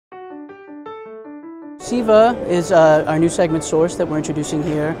Syva is our new segment source that we're introducing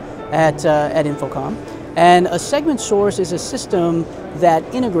here at InfoComm. And a segment source is a system that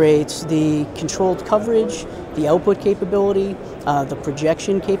integrates the controlled coverage, the output capability, the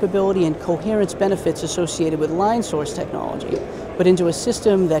projection capability, and coherence benefits associated with line source technology, but into a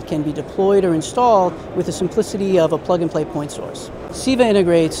system that can be deployed or installed with the simplicity of a plug-and-play point source. Syva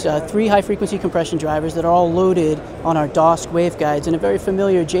integrates 3 high-frequency compression drivers that are all loaded on our DOS waveguides in a very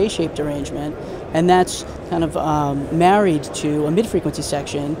familiar J-shaped arrangement, and that's kind of married to a mid-frequency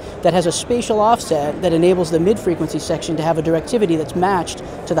section that has a spatial offset that enables the mid-frequency section to have a directivity that's matched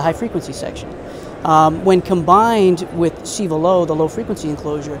to the high-frequency section. When combined with Syva Low, the low-frequency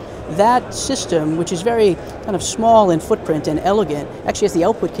enclosure, that system, which is very kind of small in footprint and elegant, actually has the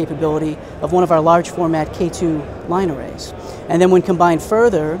output capability of one of our large-format K2 line arrays. And then when combined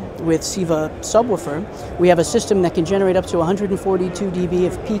further with Syva subwoofer, we have a system that can generate up to 142 dB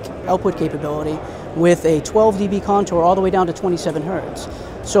of peak output capability with a 12 dB contour all the way down to 27 Hertz.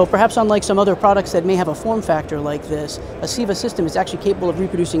 So perhaps unlike some other products that may have a form factor like this, a Syva system is actually capable of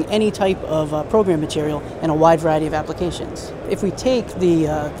reproducing any type of program material in a wide variety of applications. If we take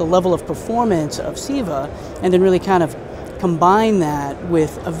the level of performance of Syva and then really kind of combine that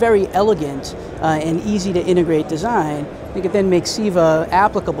with a very elegant and easy to integrate design, I think it then makes Syva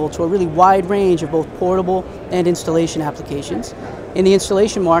applicable to a really wide range of both portable and installation applications. In the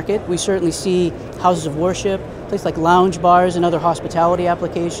installation market, we certainly see houses of worship, places like lounge bars and other hospitality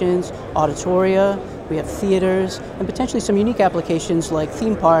applications, auditoria, we have theaters, and potentially some unique applications like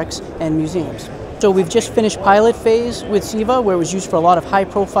theme parks and museums. So we've just finished pilot phase with Syva, where it was used for a lot of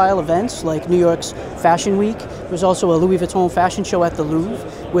high-profile events like New York's Fashion Week. There was also a Louis Vuitton fashion show at the Louvre,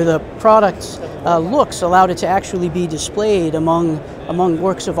 where the product's looks allowed it to actually be displayed among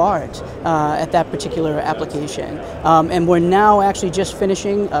works of art at that particular application. And we're now actually just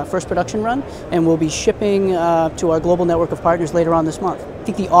finishing first production run, and we'll be shipping to our global network of partners later on this month. I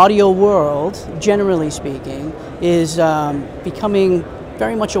think the audio world, generally speaking, is becoming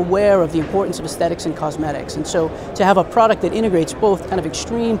very much aware of the importance of aesthetics and cosmetics, and so to have a product that integrates both kind of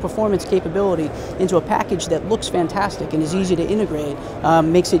extreme performance capability into a package that looks fantastic and is easy to integrate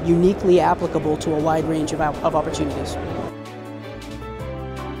makes it uniquely applicable to a wide range of opportunities.